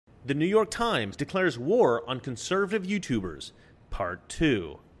The New York Times declares war on conservative YouTubers, Part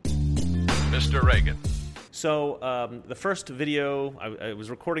 2. Mr. Reagan. So the first video, I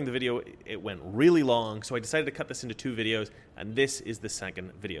was recording the video, it went really long, so I decided to cut this into 2 videos, and this is the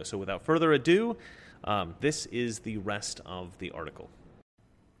second video. So without further ado, this is the rest of the article.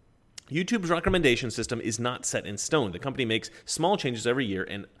 YouTube's recommendation system is not set in stone. The company makes small changes every year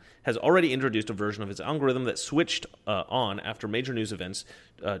and has already introduced a version of its algorithm that switched on after major news events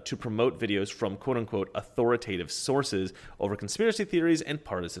to promote videos from quote-unquote authoritative sources over conspiracy theories and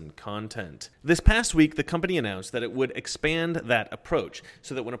partisan content. This past week, the company announced that it would expand that approach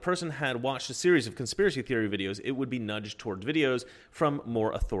so that when a person had watched a series of conspiracy theory videos, it would be nudged towards videos from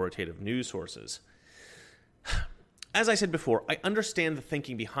more authoritative news sources. As I said before, I understand the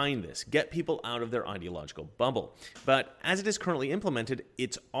thinking behind this, get people out of their ideological bubble. But as it is currently implemented,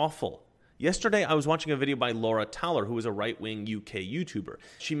 it's awful. Yesterday, I was watching a video by Laura Towler, who is a right-wing UK YouTuber.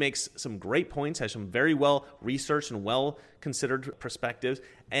 She makes some great points, has some very well-researched and well-considered perspectives,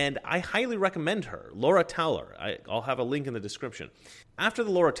 and I highly recommend her, Laura Towler. I'll have a link in the description. After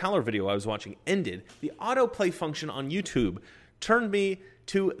the Laura Towler video I was watching ended, the autoplay function on YouTube turned me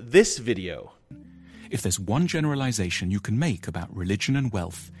to this video. If there's one generalization you can make about religion and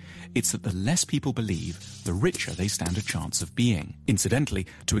wealth, it's that the less people believe, the richer they stand a chance of being. Incidentally,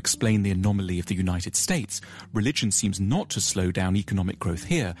 to explain the anomaly of the United States, religion seems not to slow down economic growth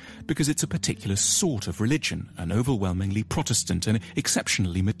here because it's a particular sort of religion, an overwhelmingly Protestant and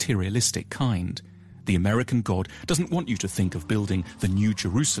exceptionally materialistic kind. The American God doesn't want you to think of building the New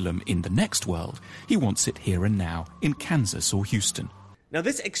Jerusalem in the next world. He wants it here and now, in Kansas or Houston. Now,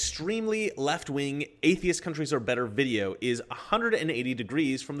 this extremely left-wing atheist countries are better video is 180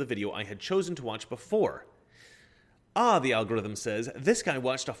 degrees from the video I had chosen to watch before. The algorithm says, this guy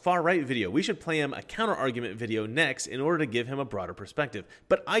watched a far-right video. We should play him a counter-argument video next in order to give him a broader perspective.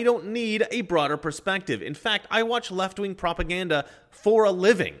 But I don't need a broader perspective. In fact, I watch left-wing propaganda for a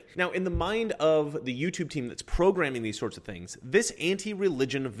living. Now, in the mind of the YouTube team that's programming these sorts of things, this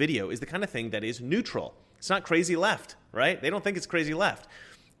anti-religion video is the kind of thing that is neutral. It's not crazy left, right? They don't think it's crazy left.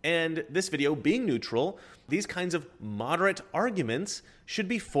 And this video being neutral, these kinds of moderate arguments should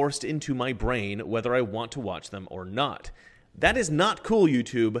be forced into my brain whether I want to watch them or not. That is not cool,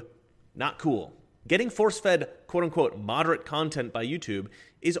 YouTube. Not cool. Getting force-fed, quote-unquote, moderate content by YouTube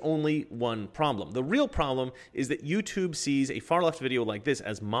is only one problem. The real problem is that YouTube sees a far-left video like this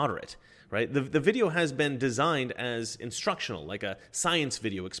as moderate, right? The video has been designed as instructional, like a science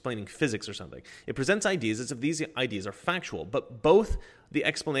video explaining physics or something. It presents ideas as if these ideas are factual, but both the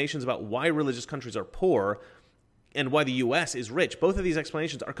explanations about why religious countries are poor and why the US is rich, both of these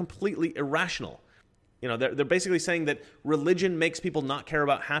explanations are completely irrational. You know, they're basically saying that religion makes people not care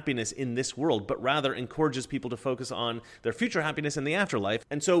about happiness in this world, but rather encourages people to focus on their future happiness in the afterlife.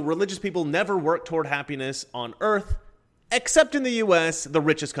 And so religious people never work toward happiness on earth, except in the US, the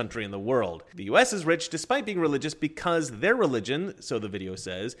richest country in the world. The US is rich despite being religious because their religion, so the video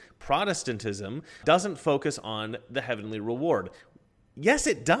says, Protestantism, doesn't focus on the heavenly reward. Yes,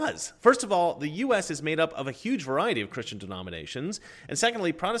 it does. First of all, the U.S. is made up of a huge variety of Christian denominations. And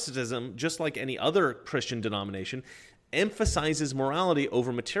secondly, Protestantism, just like any other Christian denomination, emphasizes morality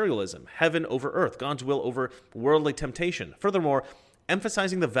over materialism, heaven over earth, God's will over worldly temptation. Furthermore,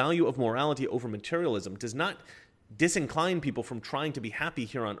 emphasizing the value of morality over materialism does not disincline people from trying to be happy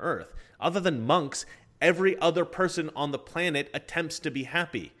here on earth. Other than monks, every other person on the planet attempts to be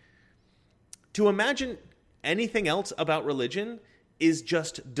happy. To imagine anything else about religion is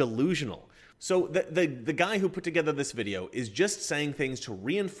just delusional. So the guy who put together this video is just saying things to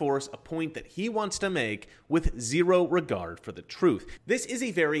reinforce a point that he wants to make with zero regard for the truth. This is a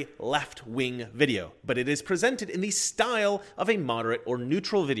very left-wing video, but it is presented in the style of a moderate or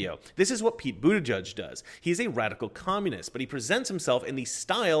neutral video. This is what Pete Buttigieg does. He's a radical communist, but he presents himself in the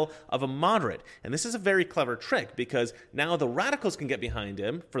style of a moderate. And this is a very clever trick because now the radicals can get behind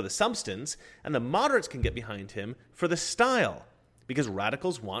him for the substance, and the moderates can get behind him for the style. Because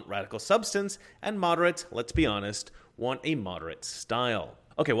radicals want radical substance, and moderates, let's be honest, want a moderate style.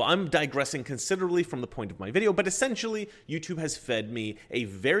 Okay, well, I'm digressing considerably from the point of my video, but essentially, YouTube has fed me a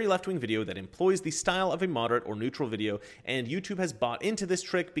very left-wing video that employs the style of a moderate or neutral video, and YouTube has bought into this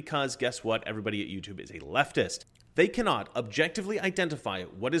trick because, guess what? Everybody at YouTube is a leftist. They cannot objectively identify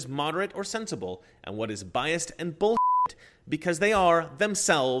what is moderate or sensible and what is biased and bullshit because they are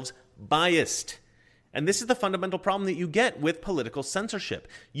themselves biased. And this is the fundamental problem that you get with political censorship.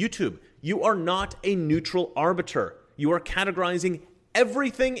 YouTube, you are not a neutral arbiter. You are categorizing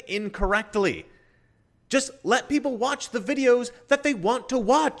everything incorrectly. Just let people watch the videos that they want to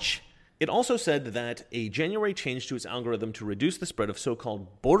watch. It also said that a January change to its algorithm to reduce the spread of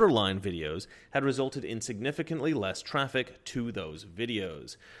so-called borderline videos had resulted in significantly less traffic to those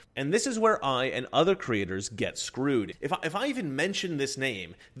videos. And this is where I and other creators get screwed. If I even mention this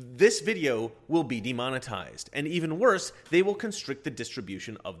name, this video will be demonetized. And even worse, they will constrict the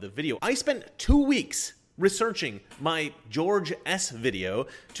distribution of the video. I spent 2 weeks researching my George S. video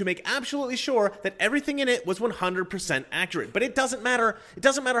to make absolutely sure that everything in it was 100% accurate. But it doesn't matter. It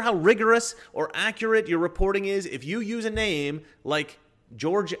doesn't matter how rigorous or accurate your reporting is. If you use a name like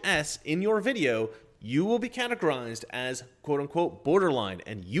George S. in your video, you will be categorized as quote-unquote borderline,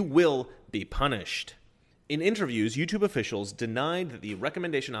 and you will be punished. In interviews, YouTube officials denied that the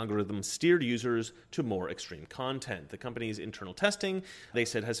recommendation algorithm steered users to more extreme content. The company's internal testing, they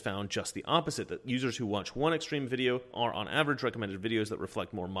said, has found just the opposite, that users who watch one extreme video are on average recommended videos that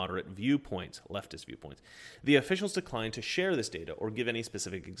reflect more moderate viewpoints, leftist viewpoints. The officials declined to share this data or give any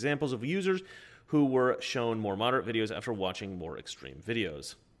specific examples of users who were shown more moderate videos after watching more extreme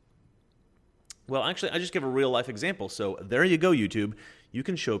videos. Well, actually, I just give a real-life example, so there you go, YouTube. You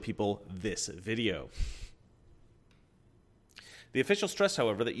can show people this video. The official stressed,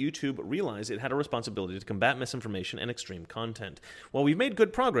 however, that YouTube realized it had a responsibility to combat misinformation and extreme content. While we've made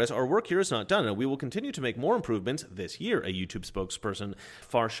good progress, our work here is not done, and we will continue to make more improvements this year, a YouTube spokesperson,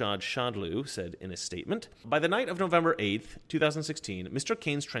 Farshad Shadlu, said in a statement. By the night of November 8th, 2016, Mr.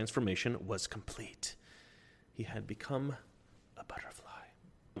 Kane's transformation was complete. He had become a butterfly.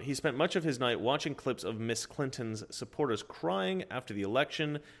 He spent much of his night watching clips of Miss Clinton's supporters crying after the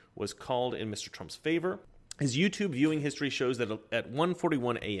election was called in Mr. Trump's favor. His YouTube viewing history shows that at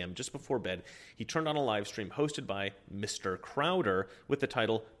 1:41 a.m., just before bed, he turned on a live stream hosted by Mr. Crowder with the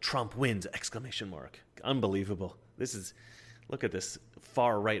title, "Trump wins!" Unbelievable. Look at this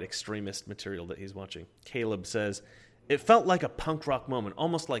far-right extremist material that he's watching. Caleb says, "It felt like a punk rock moment,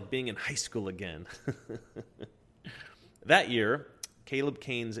 almost like being in high school again." That year, Caleb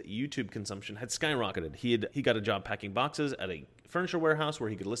Kane's YouTube consumption had skyrocketed. He got a job packing boxes at a furniture warehouse where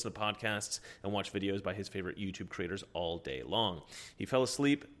he could listen to podcasts and watch videos by his favorite YouTube creators all day long. He fell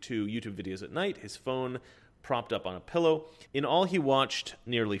asleep to YouTube videos at night, his phone propped up on a pillow. In all, he watched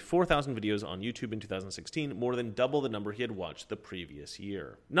nearly 4,000 videos on YouTube in 2016, more than double the number he had watched the previous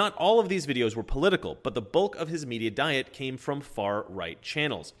year. Not all of these videos were political, but the bulk of his media diet came from far-right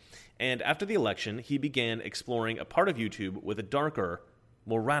channels. And after the election, he began exploring a part of YouTube with a darker,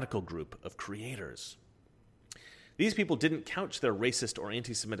 more radical group of creators. These people didn't couch their racist or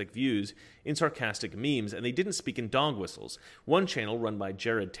anti-Semitic views in sarcastic memes, and they didn't speak in dog whistles. One channel, run by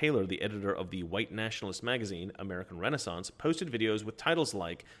Jared Taylor, the editor of the white nationalist magazine American Renaissance, posted videos with titles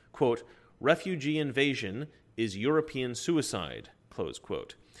like, quote, "Refugee invasion is European suicide," close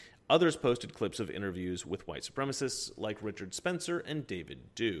quote. Others posted clips of interviews with white supremacists like Richard Spencer and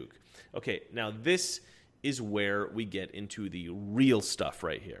David Duke. Okay, now this is where we get into the real stuff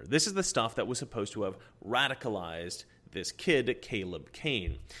right here. This is the stuff that was supposed to have radicalized this kid, Caleb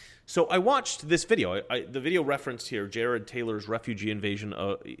Kane. So I watched this video. The video referenced here, Jared Taylor's Refugee Invasion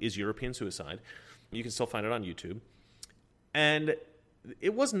is European Suicide. You can still find it on YouTube. And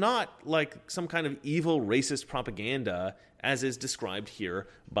it was not like some kind of evil racist propaganda as is described here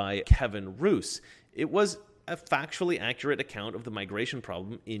by Kevin Roos. It was a factually accurate account of the migration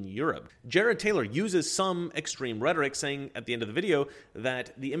problem in Europe. Jared Taylor uses some extreme rhetoric, saying at the end of the video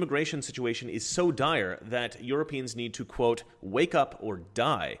that the immigration situation is so dire that Europeans need to, quote, "wake up or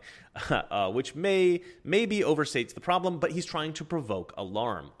die," which maybe overstates the problem, but he's trying to provoke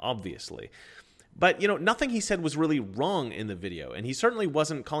alarm, obviously. But, nothing he said was really wrong in the video, and he certainly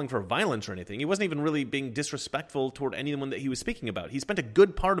wasn't calling for violence or anything. He wasn't even really being disrespectful toward anyone that he was speaking about. He spent a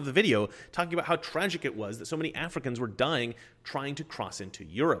good part of the video talking about how tragic it was that so many Africans were dying trying to cross into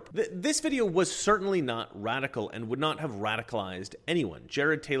Europe. This video was certainly not radical and would not have radicalized anyone.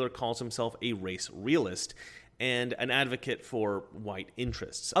 Jared Taylor calls himself a race realist and an advocate for white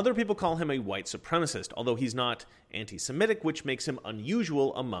interests. Other people call him a white supremacist, although he's not anti-Semitic, which makes him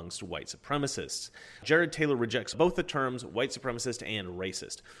unusual amongst white supremacists. Jared Taylor rejects both the terms white supremacist and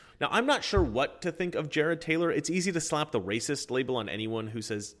racist. Now, I'm not sure what to think of Jared Taylor. It's easy to slap the racist label on anyone who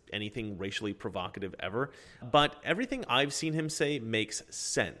says anything racially provocative ever, but everything I've seen him say makes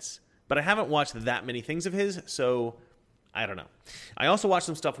sense. But I haven't watched that many things of his, so I don't know. I also watched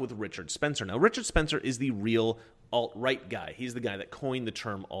some stuff with Richard Spencer. Now, Richard Spencer is the real alt-right guy. He's the guy that coined the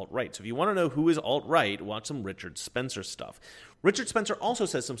term alt-right. So if you want to know who is alt-right, watch some Richard Spencer stuff. Richard Spencer also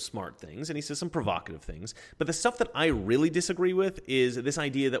says some smart things, and he says some provocative things. But the stuff that I really disagree with is this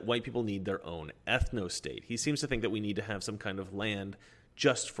idea that white people need their own ethno-state. He seems to think that we need to have some kind of land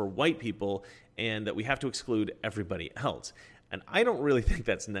just for white people, and that we have to exclude everybody else. And I don't really think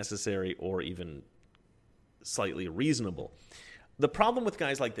that's necessary or even slightly reasonable. The problem with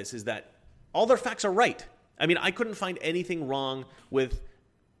guys like this is that all their facts are right. I mean, I couldn't find anything wrong with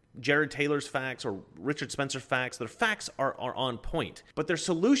Jared Taylor's facts or Richard Spencer's facts. Their facts are on point, but their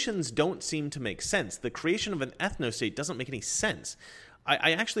solutions don't seem to make sense. The creation of an ethno-state doesn't make any sense.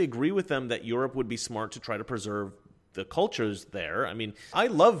 I actually agree with them that Europe would be smart to try to preserve the cultures there. I mean, I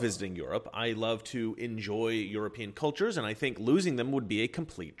love visiting Europe. I love to enjoy European cultures, and I think losing them would be a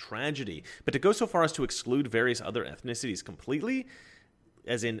complete tragedy. But to go so far as to exclude various other ethnicities completely,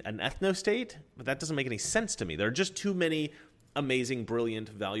 as in an ethno-state, that doesn't make any sense to me. There are just too many amazing, brilliant,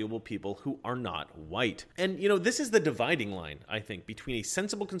 valuable people who are not white. And, this is the dividing line, I think, between a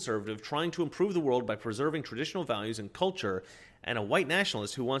sensible conservative trying to improve the world by preserving traditional values and culture and a white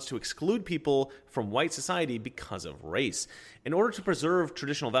nationalist who wants to exclude people from white society because of race. In order to preserve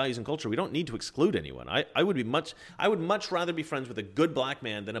traditional values and culture, we don't need to exclude anyone. I would much rather be friends with a good black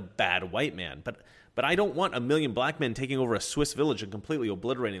man than a bad white man. But I don't want a million black men taking over a Swiss village and completely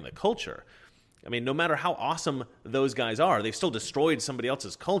obliterating the culture. I mean, no matter how awesome those guys are, they've still destroyed somebody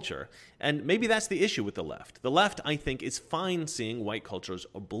else's culture. And maybe that's the issue with the left. The left, I think, is fine seeing white cultures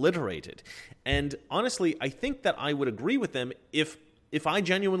obliterated. And honestly, I think that I would agree with them if I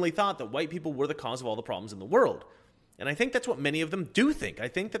genuinely thought that white people were the cause of all the problems in the world. And I think that's what many of them do think. I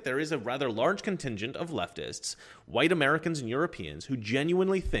think that there is a rather large contingent of leftists, white Americans and Europeans, who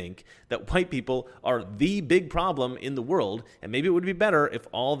genuinely think that white people are the big problem in the world, and maybe it would be better if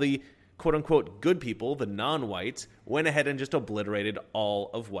all the quote-unquote good people, the non-whites, went ahead and just obliterated all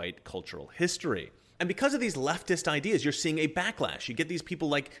of white cultural history. And because of these leftist ideas, you're seeing a backlash. You get these people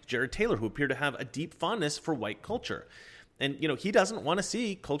like Jared Taylor, who appear to have a deep fondness for white culture. And, he doesn't want to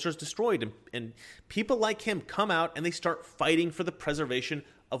see cultures destroyed. And people like him come out and they start fighting for the preservation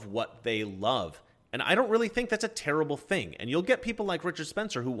of what they love. And I don't really think that's a terrible thing. And you'll get people like Richard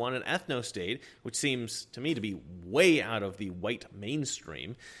Spencer who want an ethno-state, which seems to me to be way out of the white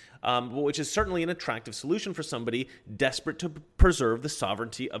mainstream, which is certainly an attractive solution for somebody desperate to preserve the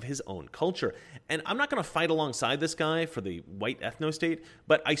sovereignty of his own culture. And I'm not going to fight alongside this guy for the white ethno-state,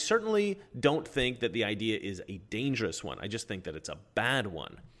 but I certainly don't think that the idea is a dangerous one. I just think that it's a bad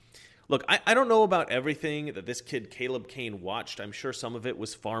one. Look, I don't know about everything that this kid Caleb Cain watched. I'm sure some of it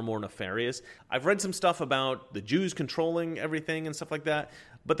was far more nefarious. I've read some stuff about the Jews controlling everything and stuff like that.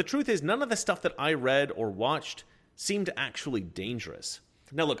 But the truth is, none of the stuff that I read or watched seemed actually dangerous.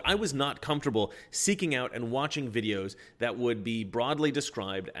 Now, look, I was not comfortable seeking out and watching videos that would be broadly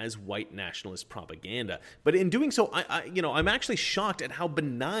described as white nationalist propaganda. But in doing so, I'm actually shocked at how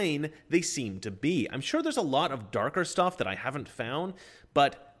benign they seem to be. I'm sure there's a lot of darker stuff that I haven't found,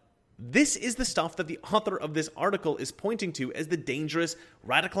 but this is the stuff that the author of this article is pointing to as the dangerous,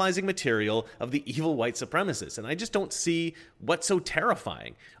 radicalizing material of the evil white supremacists. And I just don't see what's so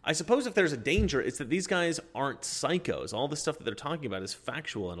terrifying. I suppose if there's a danger, it's that these guys aren't psychos. All the stuff that they're talking about is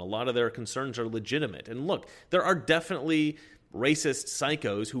factual, and a lot of their concerns are legitimate. And look, there are definitely racist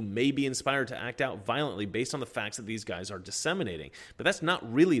psychos who may be inspired to act out violently based on the facts that these guys are disseminating. But that's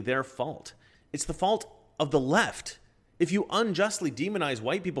not really their fault. It's the fault of the left. If you unjustly demonize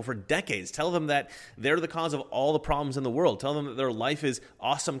white people for decades, tell them that they're the cause of all the problems in the world, tell them that their life is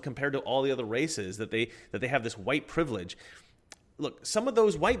awesome compared to all the other races, that they have this white privilege. Look, some of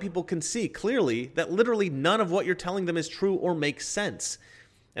those white people can see clearly that literally none of what you're telling them is true or makes sense.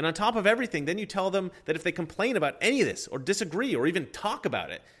 And on top of everything, then you tell them that if they complain about any of this or disagree or even talk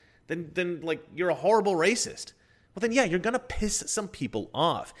about it, then you're a horrible racist. Well, then, yeah, you're going to piss some people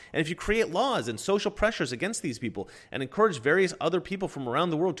off. And if you create laws and social pressures against these people and encourage various other people from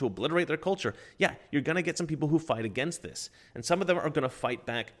around the world to obliterate their culture, yeah, you're going to get some people who fight against this. And some of them are going to fight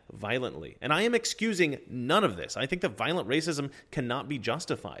back violently. And I am excusing none of this. I think that violent racism cannot be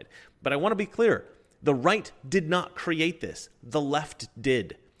justified. But I want to be clear. The right did not create this. The left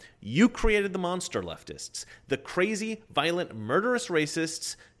did. You created the monster leftists. The crazy, violent, murderous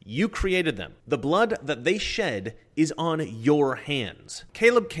racists, you created them. The blood that they shed is on your hands.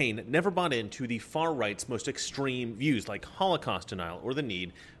 Caleb Cain never bought into the far right's most extreme views like Holocaust denial or the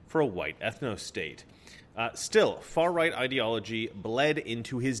need for a white ethno-state. Still, far-right ideology bled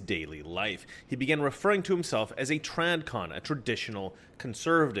into his daily life. He began referring to himself as a tradcon, a traditional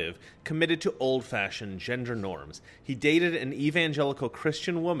conservative, committed to old-fashioned gender norms. He dated an evangelical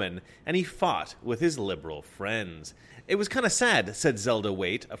Christian woman, and he fought with his liberal friends. It was kind of sad, said Zelda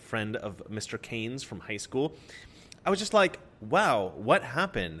Waite, a friend of Mr. Cain's from high school. I was just like, wow, what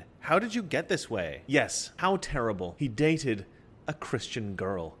happened? How did you get this way? Yes, how terrible. He dated a Christian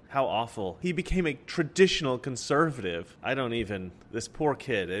girl. How awful. He became a traditional conservative. This poor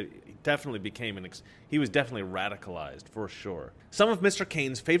kid, definitely became he was definitely radicalized, for sure. Some of Mr.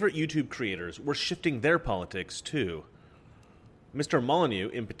 Kane's favorite YouTube creators were shifting their politics, too. Mr. Molyneux,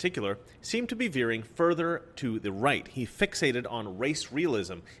 in particular, seemed to be veering further to the right. He fixated on race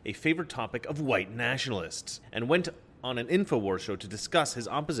realism, a favorite topic of white nationalists, and went on an InfoWars show to discuss his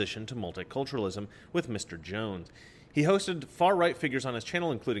opposition to multiculturalism with Mr. Jones. He hosted far-right figures on his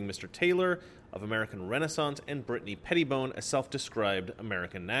channel, including Mr. Taylor of American Renaissance and Brittany Pettibone, a self-described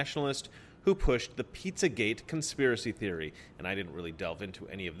American nationalist who pushed the Pizzagate conspiracy theory. And I didn't really delve into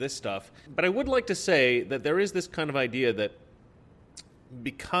any of this stuff. But I would like to say that there is this kind of idea that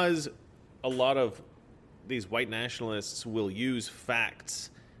because a lot of these white nationalists will use facts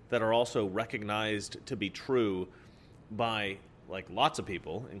that are also recognized to be true by like lots of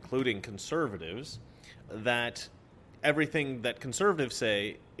people, including conservatives, that everything that conservatives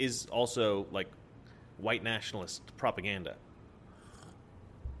say is also like white nationalist propaganda.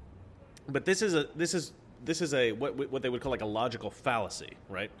 But this is a what they would call like a logical fallacy,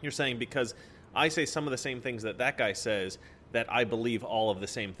 right? You're saying because I say some of the same things that guy says, that I believe all of the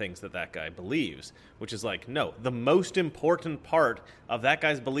same things that guy believes, which is like, no, the most important part of that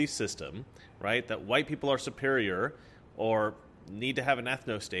guy's belief system, right, that white people are superior or need to have an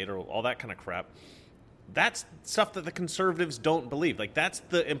ethno-state or all that kind of crap, that's stuff that the conservatives don't believe. Like, that's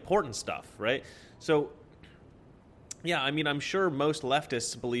the important stuff, right? So, yeah, I mean, I'm sure most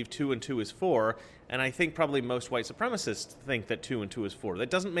leftists believe 2 and 2 is 4, and I think probably most white supremacists think that 2 and 2 is 4. That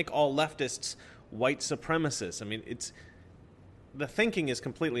doesn't make all leftists white supremacists. I mean, the thinking is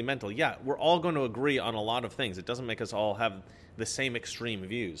completely mental. Yeah, we're all going to agree on a lot of things. It doesn't make us all have the same extreme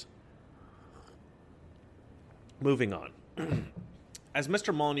views. Moving on. As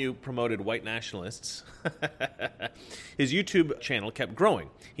Mr. Molyneux promoted white nationalists, his YouTube channel kept growing.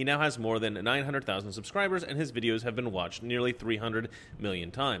 He now has more than 900,000 subscribers, and his videos have been watched nearly 300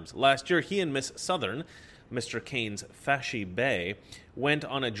 million times. Last year, he and Miss Southern, Mr. Kane's Fashy Bay, went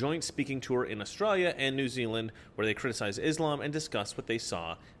on a joint speaking tour in Australia and New Zealand where they criticized Islam and discussed what they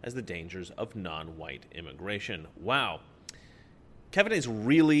saw as the dangers of non-white immigration. Wow. Kevin is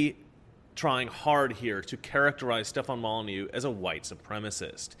really trying hard here to characterize Stefan Molyneux as a white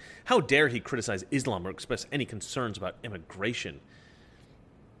supremacist. How dare he criticize Islam or express any concerns about immigration?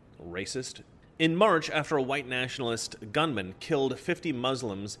 Racist. In March, after a white nationalist gunman killed 50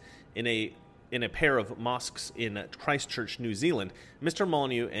 Muslims in a pair of mosques in Christchurch, New Zealand, Mr.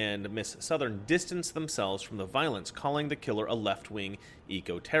 Molyneux and Miss Southern distanced themselves from the violence, calling the killer a left-wing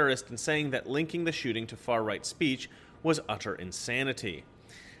eco-terrorist and saying that linking the shooting to far-right speech was utter insanity.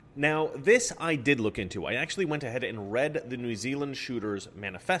 Now, this I did look into. I actually went ahead and read the New Zealand shooter's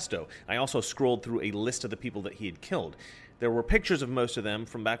manifesto. I also scrolled through a list of the people that he had killed. There were pictures of most of them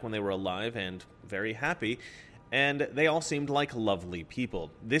from back when they were alive and very happy, and they all seemed like lovely people.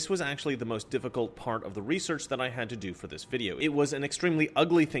 This was actually the most difficult part of the research that I had to do for this video. It was an extremely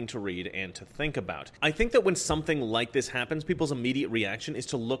ugly thing to read and to think about. I think that when something like this happens, people's immediate reaction is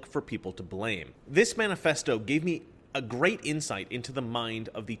to look for people to blame. This manifesto gave me a great insight into the mind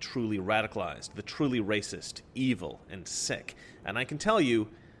of the truly radicalized, the truly racist, evil, and sick. And I can tell you,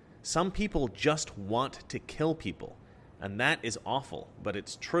 some people just want to kill people. And that is awful, but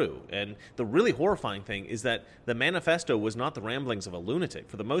it's true. And the really horrifying thing is that the manifesto was not the ramblings of a lunatic.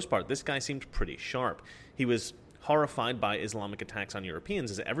 For the most part, this guy seemed pretty sharp. He was horrified by Islamic attacks on Europeans,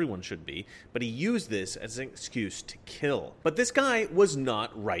 as everyone should be, but he used this as an excuse to kill. But this guy was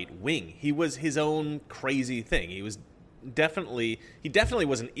not right-wing. He was his own crazy thing. He definitely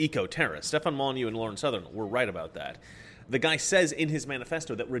was an eco-terrorist. Stefan Molyneux and Lauren Southern were right about that. The guy says in his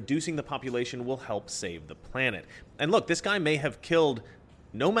manifesto that reducing the population will help save the planet. And look, this guy may have killed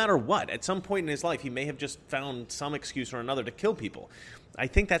no matter what. At some point in his life, he may have just found some excuse or another to kill people. I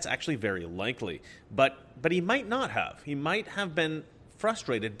think that's actually very likely. But he might not have. He might have been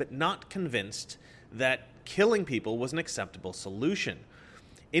frustrated but not convinced that killing people was an acceptable solution.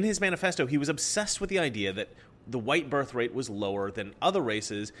 In his manifesto, he was obsessed with the idea that the white birth rate was lower than other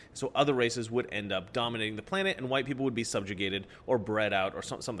races, so other races would end up dominating the planet and white people would be subjugated or bred out or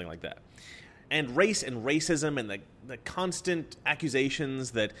something like that. And race and racism and the constant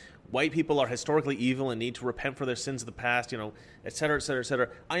accusations that white people are historically evil and need to repent for their sins of the past, et cetera, et cetera, et cetera.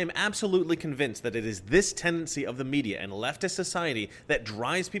 I am absolutely convinced that it is this tendency of the media and leftist society that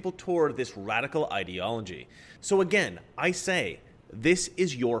drives people toward this radical ideology. So again, I say, this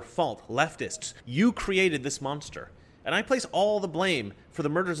is your fault, leftists. You created this monster. And I place all the blame for the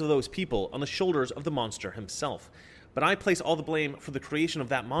murders of those people on the shoulders of the monster himself. But I place all the blame for the creation of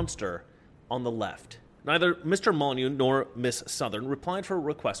that monster on the left. Neither Mr. Molyneux nor Miss Southern replied for a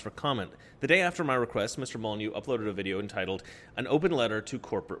request for comment. The day after my request, Mr. Molyneux uploaded a video entitled An Open Letter to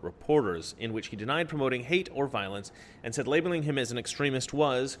Corporate Reporters, in which he denied promoting hate or violence and said labeling him as an extremist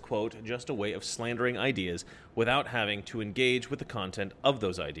was, quote, just a way of slandering ideas without having to engage with the content of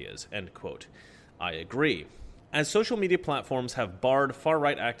those ideas, end quote. I agree. As social media platforms have barred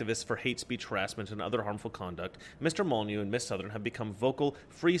far-right activists for hate speech, harassment, and other harmful conduct, Mr. Molyneux and Miss Southern have become vocal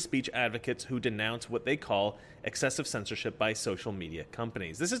free speech advocates who denounce what they call excessive censorship by social media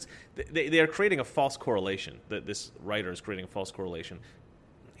companies. They are creating a false correlation. This writer is creating a false correlation.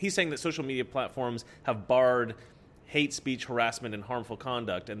 He's saying that social media platforms have barred hate speech, harassment, and harmful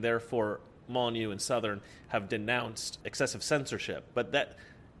conduct, and therefore Molyneux and Southern have denounced excessive censorship. But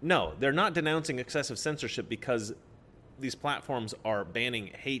no, they're not denouncing excessive censorship because these platforms are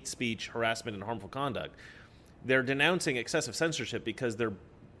banning hate speech, harassment, and harmful conduct. They're denouncing excessive censorship because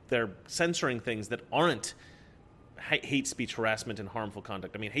they're censoring things that aren't hate speech, harassment, and harmful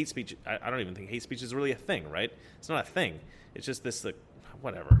conduct. I mean, hate speech, I don't even think hate speech is really a thing, right? It's not a thing. It's just this,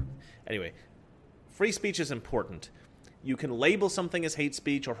 whatever. Anyway, free speech is important. You can label something as hate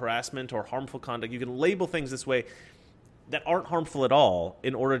speech or harassment or harmful conduct. You can label things this way that aren't harmful at all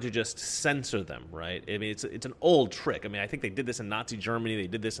in order to just censor them, right? I mean, it's an old trick. I mean, I think they did this in Nazi Germany. They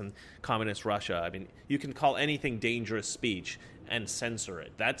did this in communist Russia. I mean, you can call anything dangerous speech and censor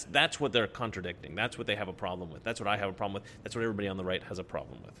it. That's what they're contradicting. That's what they have a problem with. That's what I have a problem with. That's what everybody on the right has a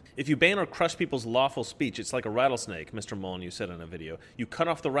problem with. If you ban or crush people's lawful speech, it's like a rattlesnake, Mr. Molyneux said in a video. You cut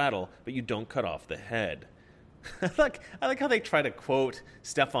off the rattle, but you don't cut off the head. I like how they try to quote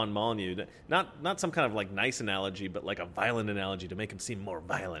Stefan Molyneux, not some kind of like nice analogy, but like a violent analogy to make him seem more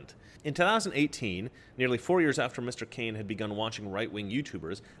violent. In 2018, nearly 4 years after Mr. Kane had begun watching right-wing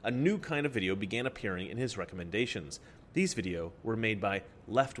YouTubers, a new kind of video began appearing in his recommendations. These videos were made by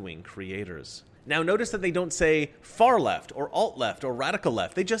left-wing creators. Now notice that they don't say far left or alt-left or radical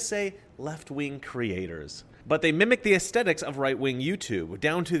left. They just say left-wing creators. But they mimic the aesthetics of right-wing YouTube,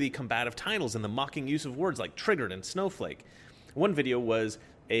 down to the combative titles and the mocking use of words like triggered and snowflake. One video was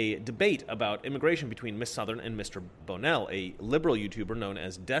a debate about immigration between Miss Southern and Mr. Bonnell, a liberal YouTuber known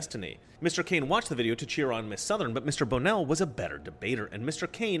as Destiny. Mr. Kane watched the video to cheer on Miss Southern, but Mr. Bonnell was a better debater, and Mr.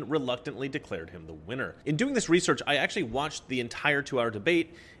 Kane reluctantly declared him the winner. In doing this research, I actually watched the entire 2-hour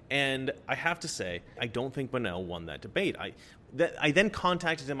debate, and I have to say, I don't think Bonnell won that debate. I then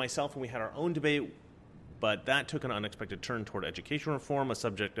contacted him myself, and we had our own debate, but that took an unexpected turn toward education reform, a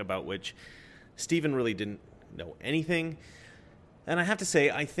subject about which Stephen really didn't know anything. And I have to say,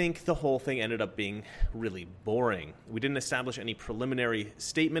 I think the whole thing ended up being really boring. We didn't establish any preliminary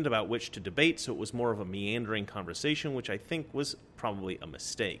statement about which to debate, so it was more of a meandering conversation, which I think was probably a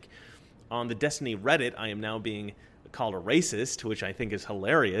mistake. On the Destiny Reddit, I am now being called a racist, which I think is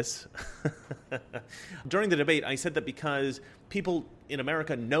hilarious. During the debate, I said that because people in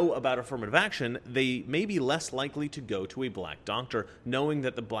America know about affirmative action, they may be less likely to go to a black doctor, knowing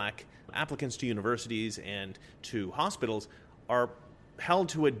that the black applicants to universities and to hospitals are held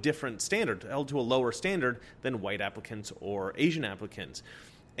to a different standard, held to a lower standard than white applicants or Asian applicants.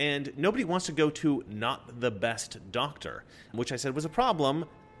 And nobody wants to go to not the best doctor, which I said was a problem.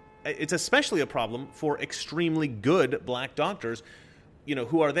 It's especially a problem for extremely good black doctors,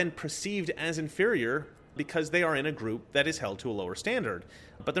 who are then perceived as inferior because they are in a group that is held to a lower standard.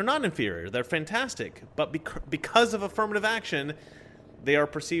 But they're not inferior. They're fantastic. But because of affirmative action, they are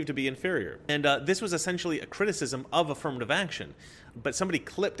perceived to be inferior. And this was essentially a criticism of affirmative action. But somebody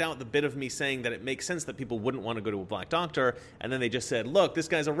clipped out the bit of me saying that it makes sense that people wouldn't want to go to a black doctor, and then they just said, look, this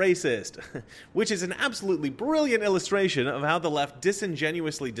guy's a racist, which is an absolutely brilliant illustration of how the left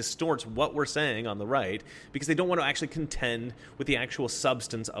disingenuously distorts what we're saying on the right, because they don't want to actually contend with the actual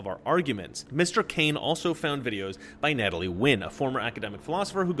substance of our arguments. Mr. Kane also found videos by Natalie Wynn, a former academic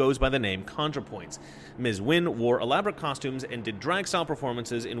philosopher who goes by the name ContraPoints. Ms. Wynn wore elaborate costumes and did drag-style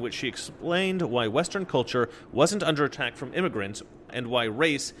performances in which she explained why Western culture wasn't under attack from immigrants and why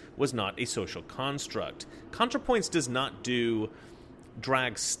race was not a social construct. ContraPoints does not do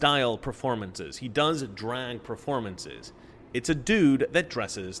drag-style performances. He does drag performances. It's a dude that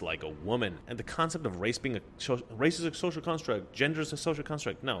dresses like a woman. And the concept of race being race is a social construct, gender is a social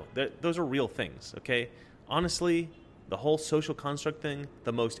construct. No, those are real things, okay? Honestly, the whole social construct thing,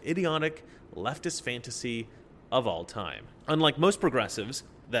 the most idiotic leftist fantasy of all time. Unlike most progressives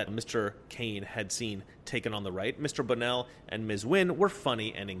that Mr. Kane had seen taken on the right, Mr. Bonnell and Ms. Wynn were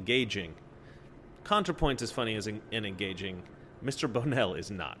funny and engaging. ContraPoints is funny and engaging. Mr. Bonnell is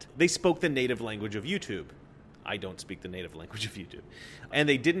not. They spoke the native language of YouTube. I don't speak the native language of YouTube. And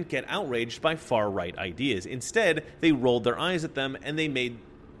they didn't get outraged by far-right ideas. Instead, they rolled their eyes at them and they made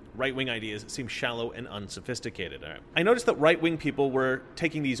right-wing ideas seem shallow and unsophisticated. All right. I noticed that right-wing people were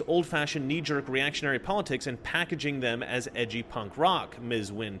taking these old-fashioned knee-jerk reactionary politics and packaging them as edgy punk rock,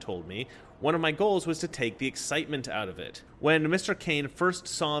 Ms. Wynn told me. One of my goals was to take the excitement out of it. When Mr. Kane first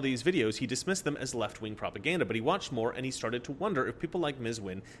saw these videos, he dismissed them as left-wing propaganda, but he watched more and he started to wonder if people like Ms.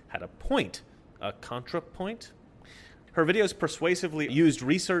 Wynn had a point. A contrapoint? Her videos persuasively used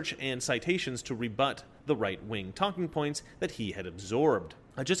research and citations to rebut the right-wing talking points that he had absorbed.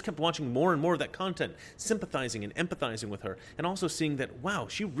 I just kept watching more and more of that content, sympathizing and empathizing with her, and also seeing that, wow,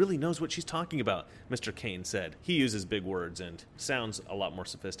 she really knows what she's talking about, Mr. Kane said. He uses big words and sounds a lot more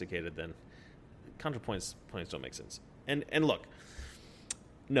sophisticated than... Contrapoints don't make sense. And look,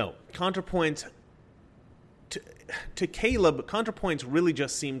 no, counterpoint... To Caleb, ContraPoints really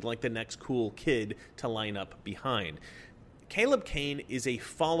just seemed like the next cool kid to line up behind. Caleb Kane is a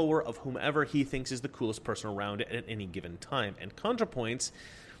follower of whomever he thinks is the coolest person around at any given time. And ContraPoints,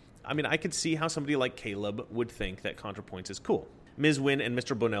 I mean, I could see how somebody like Caleb would think that ContraPoints is cool. Ms. Wynn and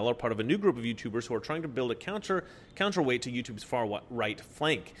Mr. Bonnell are part of a new group of YouTubers who are trying to build a counterweight to YouTube's far-right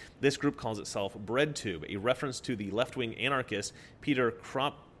flank. This group calls itself BreadTube, a reference to the left-wing anarchist Peter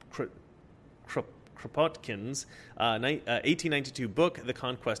Kropotkin's 1892 book, The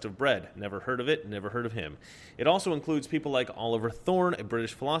Conquest of Bread. Never heard of it, never heard of him. It also includes people like Oliver Thorne, a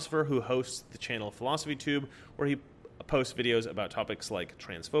British philosopher who hosts the channel PhilosophyTube, where he posts videos about topics like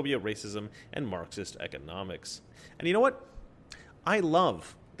transphobia, racism, and Marxist economics. And you know what? I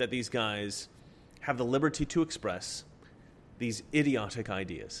love that these guys have the liberty to express these idiotic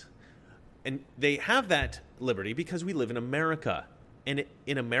ideas. And they have that liberty because we live in America. And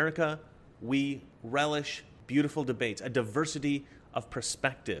in America, we relish beautiful debates, a diversity of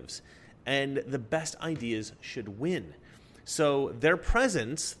perspectives, and the best ideas should win. So their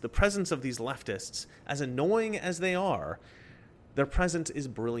presence, the presence of these leftists, as annoying as they are, their presence is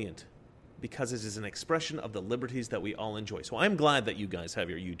brilliant because it is an expression of the liberties that we all enjoy. So I'm glad that you guys have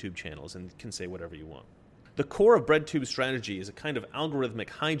your YouTube channels and can say whatever you want. The core of BreadTube's strategy is a kind of algorithmic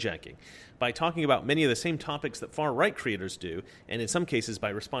hijacking by talking about many of the same topics that far-right creators do, and in some cases by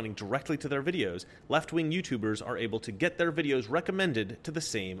responding directly to their videos, left-wing YouTubers are able to get their videos recommended to the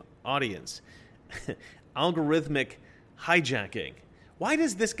same audience. Algorithmic hijacking. Why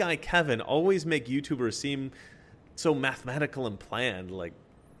does this guy Kevin always make YouTubers seem so mathematical and planned, like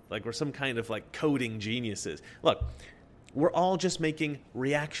we're some kind of like coding geniuses? Look, we're all just making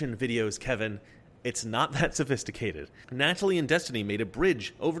reaction videos, Kevin. It's not that sophisticated. Natalie and Destiny made a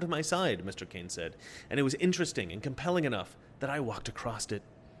bridge over to my side, Mr. Kane said, and it was interesting and compelling enough that I walked across it.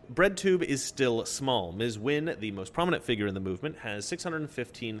 BreadTube is still small. Ms. Wynn, the most prominent figure in the movement, has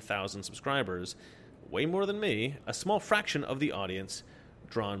 615,000 subscribers, way more than me, a small fraction of the audience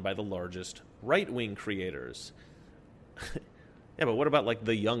drawn by the largest right-wing creators. Yeah, but what about like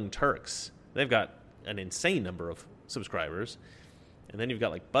the Young Turks? They've got an insane number of subscribers. And then you've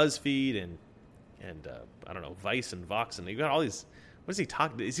got like BuzzFeed and I don't know, Vice and Vox, and you've got all these. What is he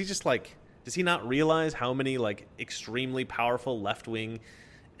talking? Is he just like? Does he not realize how many like extremely powerful left-wing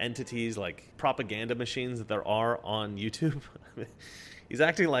entities, like propaganda machines, that there are on YouTube? He's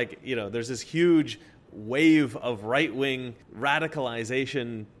acting like, you know, there's this huge wave of right-wing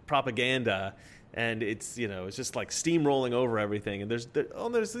radicalization propaganda, and it's, you know, it's just like steamrolling over everything. And there's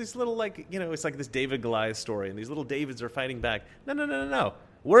these little, like, you know, it's like this David Goliath story, and these little Davids are fighting back. No.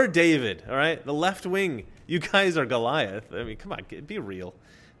 We're David, all right? The left wing. You guys are Goliath. I mean, come on, be real.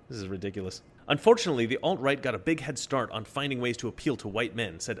 This is ridiculous. Unfortunately, the alt-right got a big head start on finding ways to appeal to white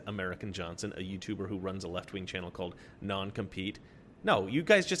men, said American Johnson, a YouTuber who runs a left-wing channel called Non-Compete. No, you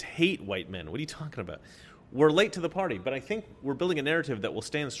guys just hate white men. What are you talking about? We're late to the party, but I think we're building a narrative that will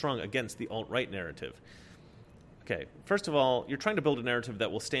stand strong against the alt-right narrative. Okay, first of all, you're trying to build a narrative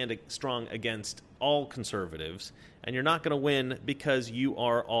that will stand strong against all conservatives, and you're not going to win because you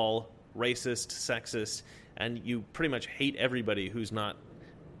are all racist, sexist, and you pretty much hate everybody who's not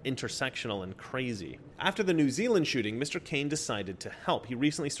intersectional and crazy. After the New Zealand shooting, Mr. Kane decided to help. He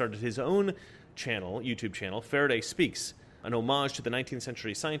recently started his own YouTube channel, Faraday Speaks, an homage to the 19th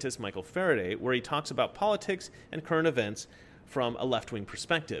century scientist Michael Faraday, where he talks about politics and current events from a left-wing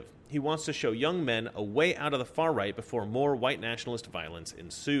perspective. He wants to show young men a way out of the far right before more white nationalist violence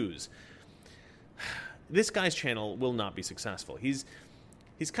ensues. This guy's channel will not be successful. He's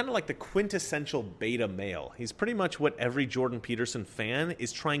kind of like the quintessential beta male. He's pretty much what every Jordan Peterson fan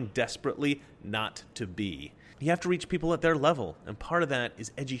is trying desperately not to be. You have to reach people at their level, and part of that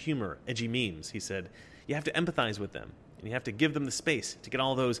is edgy humor, edgy memes, he said. You have to empathize with them, and you have to give them the space to get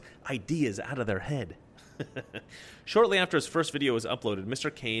all those ideas out of their head. Shortly after his first video was uploaded,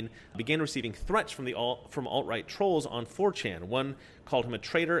 Mr. Kane began receiving threats from alt-right trolls on 4chan. One called him a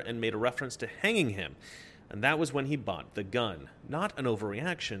traitor and made a reference to hanging him. And that was when he bought the gun. Not an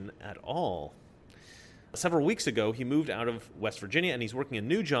overreaction at all. Several weeks ago, he moved out of West Virginia and he's working a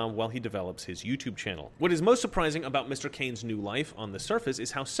new job while he develops his YouTube channel. What is most surprising about Mr. Kane's new life on the surface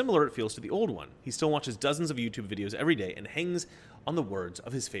is how similar it feels to the old one. He still watches dozens of YouTube videos every day and hangs on the words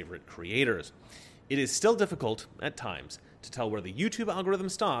of his favorite creators. It is still difficult, at times, to tell where the YouTube algorithm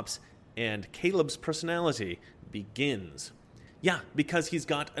stops and Caleb's personality begins. Yeah, because he's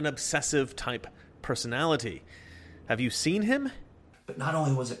got an obsessive type personality. Have you seen him? But not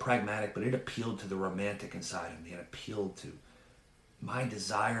only was it pragmatic, but it appealed to the romantic inside of me. It appealed to my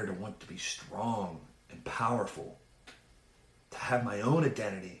desire to want to be strong and powerful, to have my own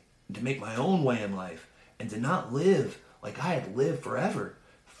identity, and to make my own way in life, and to not live like I had lived forever,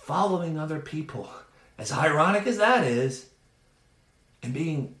 following other people, as ironic as that is, and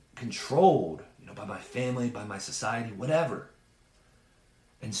being controlled, by my family, by my society, whatever.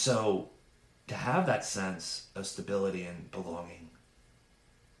 And so, to have that sense of stability and belonging,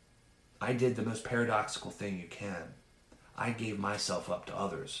 I did the most paradoxical thing you can. I gave myself up to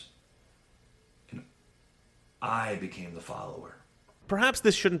others. And I became the follower. Perhaps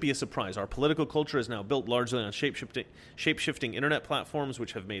this shouldn't be a surprise. Our political culture is now built largely on shape-shifting internet platforms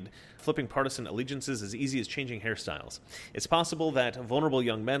which have made flipping partisan allegiances as easy as changing hairstyles. It's possible that vulnerable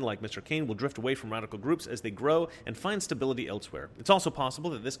young men like Mr. Kane will drift away from radical groups as they grow and find stability elsewhere. It's also possible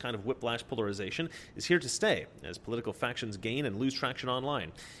that this kind of whiplash polarization is here to stay as political factions gain and lose traction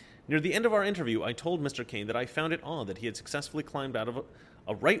online. Near the end of our interview, I told Mr. Kane that I found it odd that he had successfully climbed out of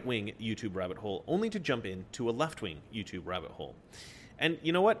a right-wing YouTube rabbit hole only to jump into a left-wing YouTube rabbit hole. And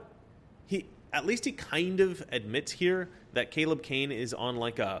you know what? He kind of admits here that Caleb Kane is on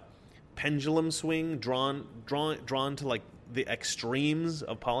like a pendulum swing drawn to like the extremes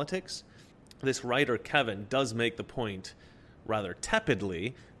of politics. This writer, Kevin, does make the point rather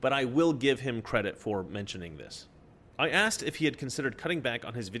tepidly, but I will give him credit for mentioning this. I asked if he had considered cutting back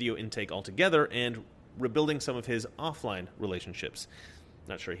on his video intake altogether and rebuilding some of his offline relationships.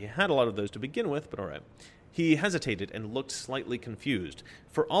 Not sure he had a lot of those to begin with, but all right. He hesitated and looked slightly confused.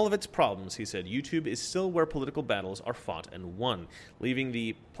 For all of its problems, he said, YouTube is still where political battles are fought and won. Leaving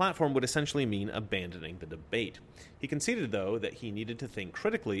the platform would essentially mean abandoning the debate. He conceded, though, that he needed to think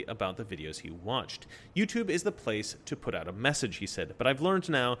critically about the videos he watched. YouTube is the place to put out a message, he said, but I've learned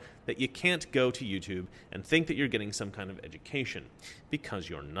now that you can't go to YouTube and think that you're getting some kind of education, because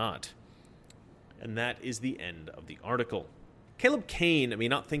you're not. And that is the end of the article. Caleb Kane may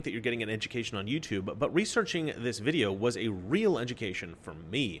not think that you're getting an education on YouTube, but researching this video was a real education for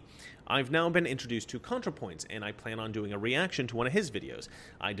me. I've now been introduced to ContraPoints, and I plan on doing a reaction to one of his videos.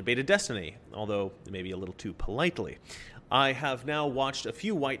 I debated Destiny, although maybe a little too politely. I have now watched a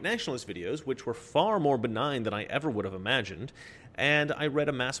few white nationalist videos, which were far more benign than I ever would have imagined, and I read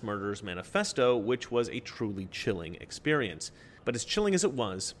a mass murderer's manifesto, which was a truly chilling experience. But as chilling as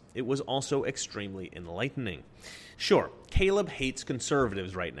it was also extremely enlightening. Sure, Caleb hates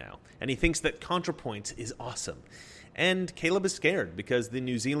conservatives right now, and he thinks that ContraPoints is awesome. And Caleb is scared because the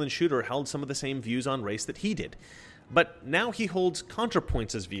New Zealand shooter held some of the same views on race that he did. But now he holds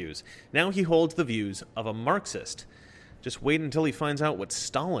ContraPoints' views. Now he holds the views of a Marxist. Just wait until he finds out what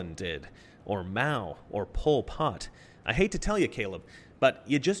Stalin did, or Mao, or Pol Pot. I hate to tell you, Caleb, but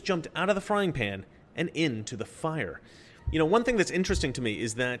you just jumped out of the frying pan and into the fire. One thing that's interesting to me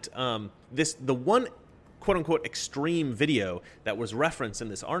is that the one quote-unquote extreme video that was referenced in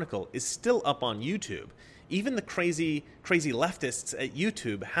this article is still up on YouTube. Even the crazy leftists at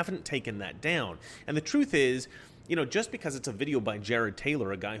YouTube haven't taken that down. And the truth is, just because it's a video by Jared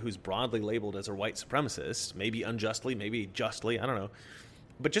Taylor, a guy who's broadly labeled as a white supremacist, maybe unjustly, maybe justly, I don't know,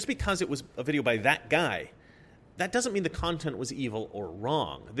 but just because it was a video by that guy, that doesn't mean the content was evil or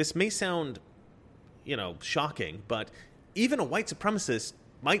wrong. This may sound, shocking, but even a white supremacist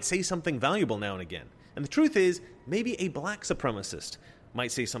might say something valuable now and again. And the truth is, maybe a black supremacist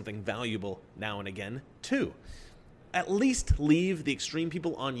might say something valuable now and again, too. At least leave the extreme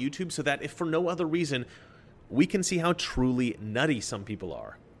people on YouTube so that if for no other reason, we can see how truly nutty some people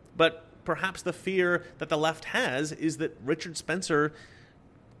are. But perhaps the fear that the left has is that Richard Spencer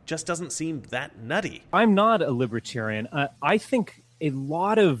just doesn't seem that nutty. I'm not a libertarian. I think a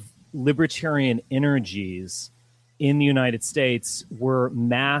lot of libertarian energies in the United States were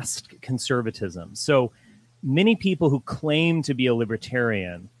masked conservatism. So many people who claim to be a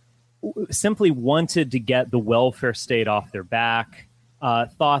libertarian simply wanted to get the welfare state off their back,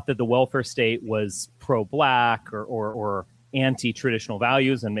 thought that the welfare state was pro-black or anti-traditional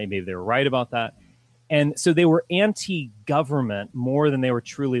values, and maybe they were right about that. And so they were anti-government more than they were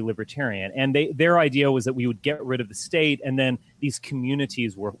truly libertarian. And their idea was that we would get rid of the state and then these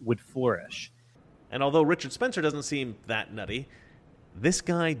communities would flourish. And although Richard Spencer doesn't seem that nutty, this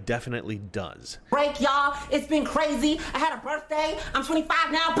guy definitely does. Break, y'all. It's been crazy. I had a birthday. I'm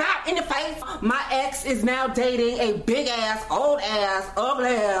 25 now. Bow in the face. My ex is now dating a big ass, old ass, ugly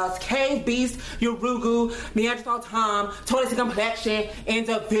ass, cave beast, Urugu, Neanderthal Tom, toilet complexion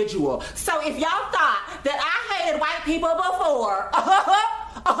individual. So if y'all thought that I hated white people before,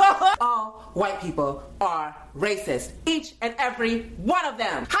 all white people are racist. Each and every one of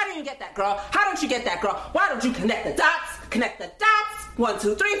them. How do you get that, girl? How don't you get that, girl? Why don't you connect the dots? Connect the dots. 1,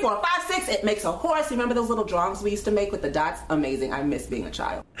 2, 3, 4, 5, 6. It makes a horse. Remember those little drawings we used to make with the dots? Amazing. I miss being a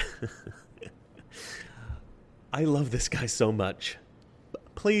child. I love this guy so much.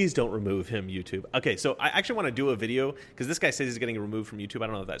 Please don't remove him, YouTube. Okay, so I actually want to do a video because this guy says he's getting removed from YouTube. I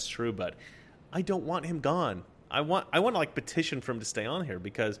don't know if that's true, but I don't want him gone. I want to like petition for him to stay on here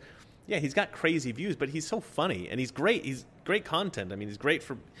because, yeah, he's got crazy views, but he's so funny and he's great. He's great content. I mean, he's great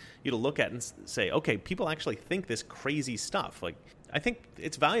for you to look at and say, okay, people actually think this crazy stuff. Like, I think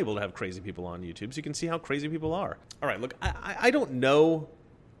it's valuable to have crazy people on YouTube so you can see how crazy people are. All right, look, I don't know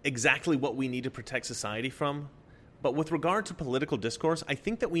exactly what we need to protect society from, but with regard to political discourse, I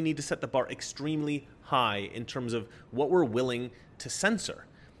think that we need to set the bar extremely high in terms of what we're willing to censor.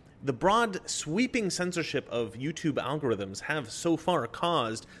 The broad, sweeping censorship of YouTube algorithms have so far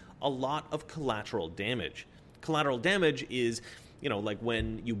caused a lot of collateral damage. Collateral damage is, you know, like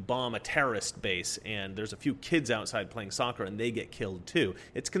when you bomb a terrorist base and there's a few kids outside playing soccer and they get killed too.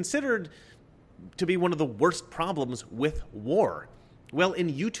 It's considered to be one of the worst problems with war. Well,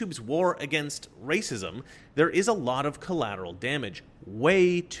 in YouTube's war against racism, there is a lot of collateral damage,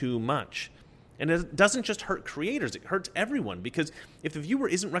 way too much. And it doesn't just hurt creators, it hurts everyone, because if the viewer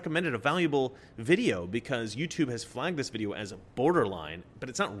isn't recommended a valuable video because YouTube has flagged this video as borderline, but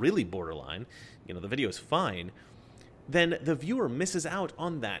it's not really borderline, you know, the video is fine, then the viewer misses out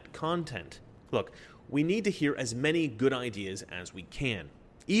on that content. Look, we need to hear as many good ideas as we can,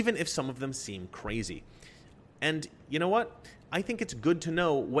 even if some of them seem crazy. And you know what? I think it's good to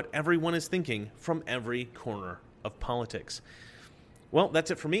know what everyone is thinking from every corner of politics. Well,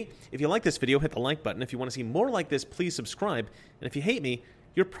 that's it for me. If you like this video, hit the like button. If you want to see more like this, please subscribe. And if you hate me,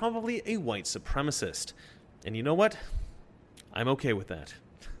 you're probably a white supremacist. And you know what? I'm okay with that.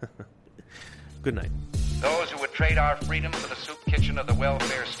 Good night. Those who would trade our freedom for the soup kitchen of the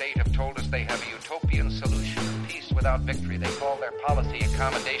welfare state have told us they have a utopian solution, peace without victory. They call their policy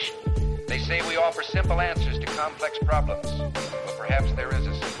accommodation. They say we offer simple answers to complex problems. But perhaps there is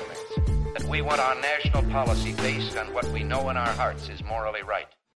a simple answer. That we want our national policy based on what we know in our hearts is morally right.